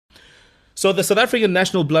So the South African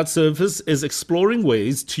National Blood Service is exploring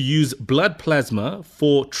ways to use blood plasma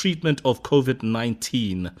for treatment of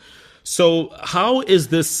COVID-19. So how is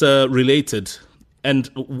this related? And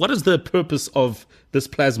what is the purpose of this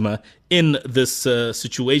plasma in this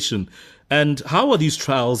situation? And how are these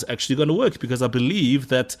trials actually going to work? Because I believe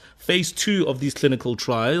that phase 2 of these clinical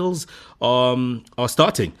trials are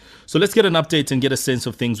starting. So let's get an update and get a sense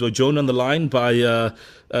of things. We're joined on the line by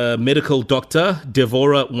medical doctor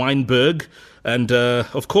Devorah Wineberg. And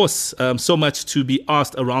of course, so much to be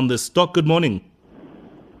asked around this. Doc, good morning.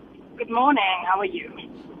 Good morning. How are you?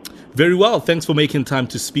 Very well. Thanks for making time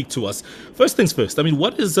to speak to us. First things first,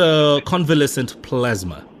 what is convalescent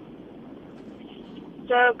plasma?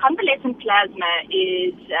 So convalescent plasma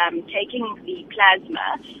is taking the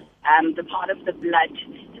plasma, the part of the blood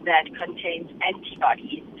that contains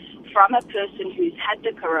antibodies, from a person who's had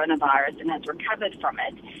the coronavirus and has recovered from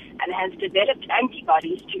it and has developed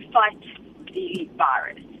antibodies to fight the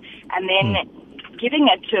virus, and then giving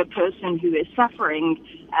it to a person who is suffering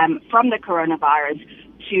from the coronavirus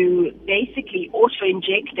to basically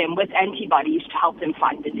auto-inject them with antibodies to help them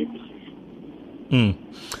fight the disease.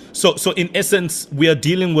 So in essence, we are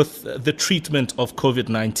dealing with the treatment of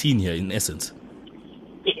COVID-19 here, in essence.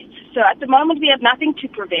 Yes. So at the moment, we have nothing to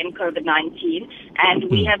prevent COVID-19, and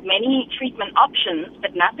we have many treatment options,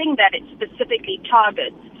 but nothing that it specifically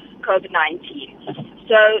targets COVID-19.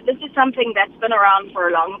 So this is something that's been around for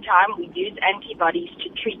a long time. We use antibodies to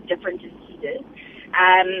treat different diseases.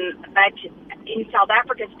 But in South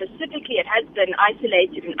Africa specifically, it has been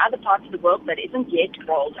isolated. In other parts of the world that isn't yet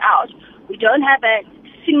rolled out, we don't have a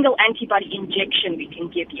single antibody injection we can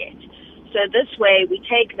give yet. So this way, we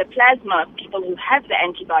take the plasma of people who have the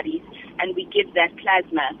antibodies and we give that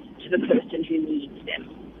plasma to the person who needs them.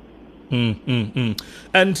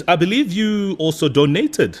 And I believe you also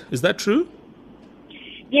donated. Is that true?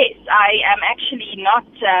 Yes, I am actually not,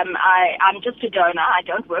 I'm just a donor. I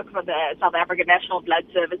don't work for the South African National Blood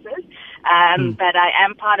Services, but I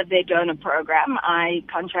am part of their donor program. I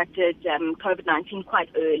contracted COVID-19 quite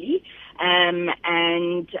early,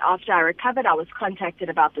 and after I recovered, I was contacted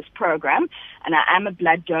about this program, and I am a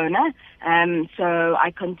blood donor, so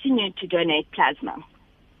I continue to donate plasma.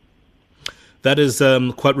 That is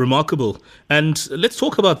quite remarkable. And let's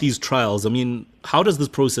talk about these trials. How does this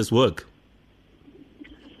process work?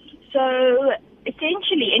 So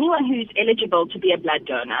essentially, anyone who's eligible to be a blood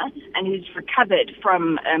donor and who's recovered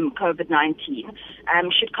from COVID-19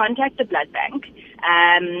 should contact the blood bank.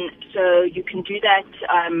 So you can do that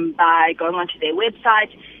by going onto their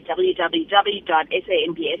website,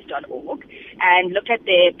 www.sanbs.org, and look at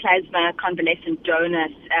their plasma convalescent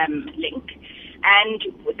donors link. And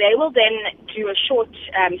they will then do a short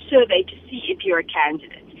survey to see if you're a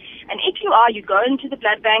candidate. And if you are, you go into the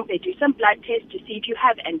blood bank, they do some blood tests to see if you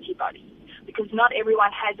have antibodies, because not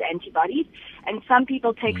everyone has antibodies, and some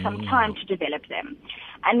people take some time to develop them.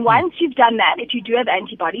 And once you've done that, if you do have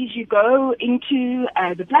antibodies, you go into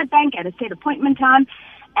the blood bank at a set appointment time,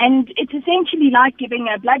 and it's essentially like giving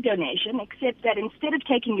a blood donation, except that instead of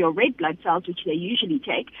taking your red blood cells, which they usually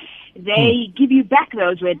take, they give you back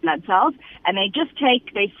those red blood cells, and they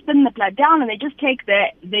spin the blood down, and they just take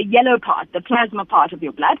the yellow part, the plasma part of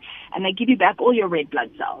your blood, and they give you back all your red blood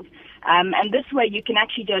cells. And this way you can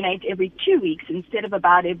actually donate every 2 weeks instead of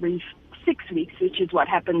about every 6 weeks, which is what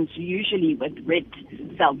happens usually with red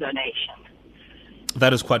cell donation.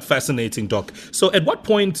 That is quite fascinating, Doc. So at what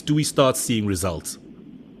point do we start seeing results?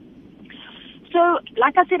 So,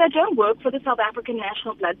 like I said, I don't work for the South African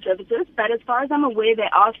National Blood Services, but as far as I'm aware, they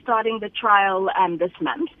are starting the trial this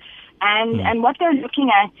month. And what they're looking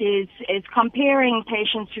at is comparing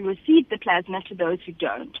patients who receive the plasma to those who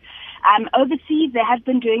don't. Overseas, they have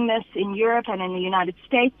been doing this in Europe and in the United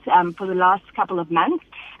States for the last couple of months,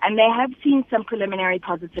 and they have seen some preliminary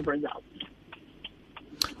positive results.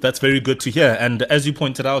 That's very good to hear. And as you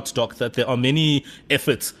pointed out, Doc, that there are many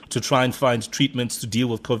efforts to try and find treatments to deal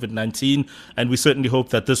with COVID-19. And we certainly hope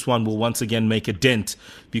that this one will once again make a dent.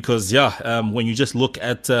 Because, when you just look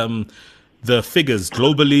at the figures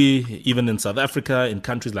globally, even in South Africa, in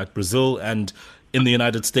countries like Brazil and in the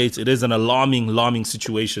United States, it is an alarming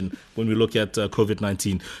situation when we look at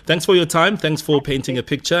COVID-19. Thanks for your time. Thanks for painting a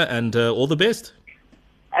picture, and all the best.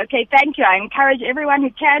 Okay, thank you. I encourage everyone who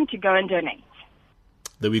can to go and donate.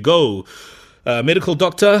 There we go. Medical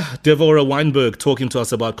doctor Devorah Wineberg talking to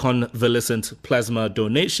us about convalescent plasma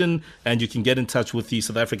donation. And you can get in touch with the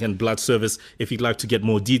South African Blood Service if you'd like to get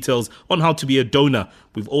more details on how to be a donor.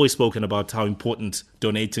 We've always spoken about how important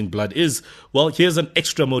donating blood is. Well, here's an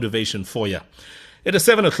extra motivation for you. It is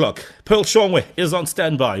 7 o'clock. Pearl Shongwe is on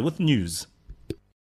standby with news.